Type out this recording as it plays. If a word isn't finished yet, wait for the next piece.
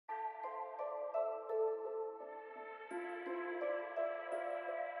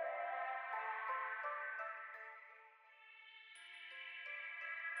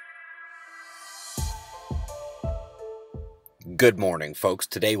Good morning, folks.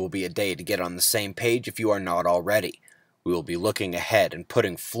 Today will be a day to get on the same page if you are not already. We will be looking ahead and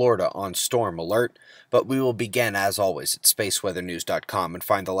putting Florida on storm alert, but we will begin, as always, at spaceweathernews.com and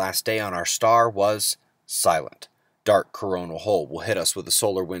find the last day on our star was silent. Dark coronal hole will hit us with a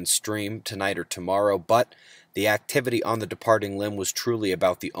solar wind stream tonight or tomorrow, but the activity on the departing limb was truly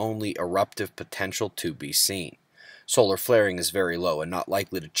about the only eruptive potential to be seen. Solar flaring is very low and not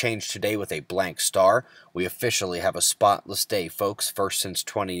likely to change today with a blank star. We officially have a spotless day, folks, first since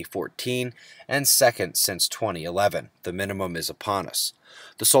 2014 and second since 2011. The minimum is upon us.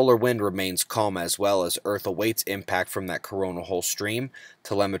 The solar wind remains calm as well as Earth awaits impact from that coronal hole stream.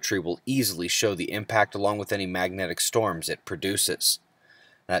 Telemetry will easily show the impact along with any magnetic storms it produces.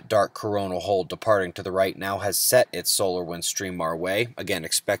 That dark coronal hole departing to the right now has set its solar wind stream our way, again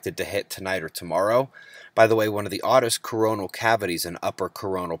expected to hit tonight or tomorrow. By the way, one of the oddest coronal cavities and upper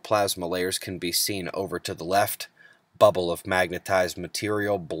coronal plasma layers can be seen over to the left, bubble of magnetized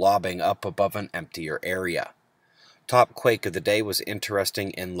material blobbing up above an emptier area. Top quake of the day was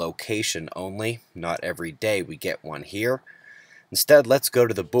interesting in location only. Not every day we get one here. Instead, let's go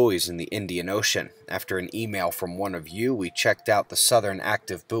to the buoys in the Indian Ocean. After an email from one of you, we checked out the southern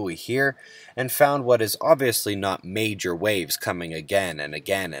active buoy here and found what is obviously not major waves coming again and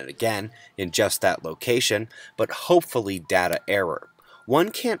again and again in just that location, but hopefully data error.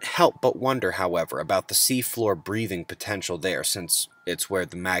 One can't help but wonder, however, about the seafloor breathing potential there, since it's where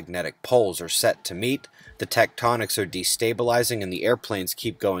the magnetic poles are set to meet, the tectonics are destabilizing, and the airplanes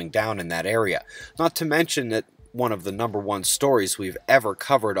keep going down in that area. Not to mention that one of the #1 stories we've ever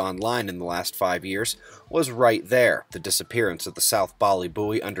covered online in the last 5 years was right there, the disappearance of the South Bali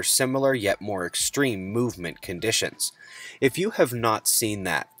buoy under similar yet more extreme movement conditions. If you have not seen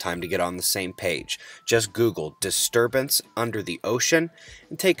that, time to get on the same page. Just Google disturbance under the ocean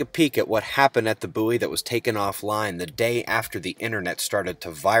and take a peek at what happened at the buoy that was taken offline the day after the internet started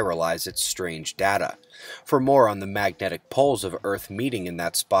to viralize its strange data. For more on the magnetic poles of Earth meeting in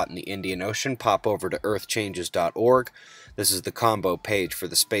that spot in the Indian Ocean, pop over to earthchanges.org. This is the combo page for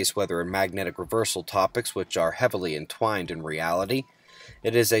the space weather and magnetic reversal topics, which are heavily entwined in reality.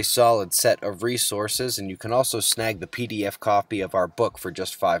 It is a solid set of resources, and you can also snag the PDF copy of our book for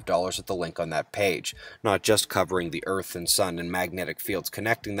just $5 at the link on that page. Not just covering the Earth and Sun and magnetic fields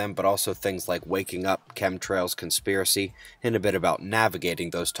connecting them, but also things like waking up, chemtrails, conspiracy, and a bit about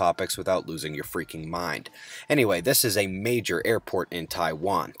navigating those topics without losing your freaking mind. Anyway, this is a major airport in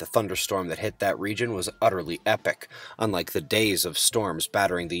Taiwan. The thunderstorm that hit that region was utterly epic. Unlike the days of storms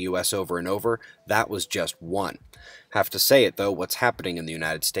battering the US over and over, that was just one. Have to say it though, what's happening in the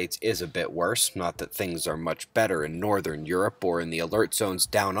United States is a bit worse. Not that things are much better in northern Europe or in the alert zones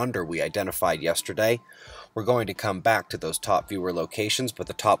down under we identified yesterday. We're going to come back to those top viewer locations, but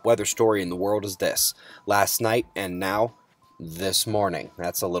the top weather story in the world is this. Last night and now, this morning.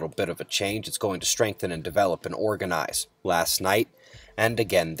 That's a little bit of a change. It's going to strengthen and develop and organize. Last night and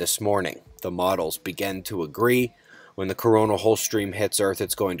again this morning. The models begin to agree. When the coronal hole stream hits Earth,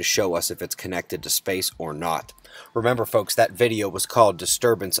 it's going to show us if it's connected to space or not. Remember, folks, that video was called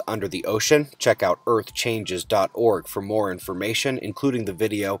Disturbance Under the Ocean. Check out earthchanges.org for more information, including the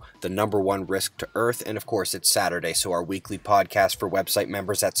video, The #1 Risk to Earth, and of course, it's Saturday, so our weekly podcast for website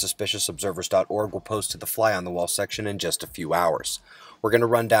members at suspiciousobservers.org will post to the Fly on the Wall section in just a few hours. We're going to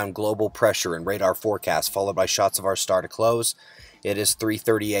run down global pressure and radar forecast, followed by shots of our star to close. It is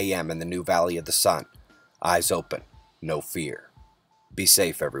 3:30 a.m. in the new Valley of the Sun. Eyes open. No fear. Be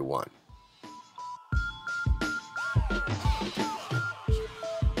safe, everyone.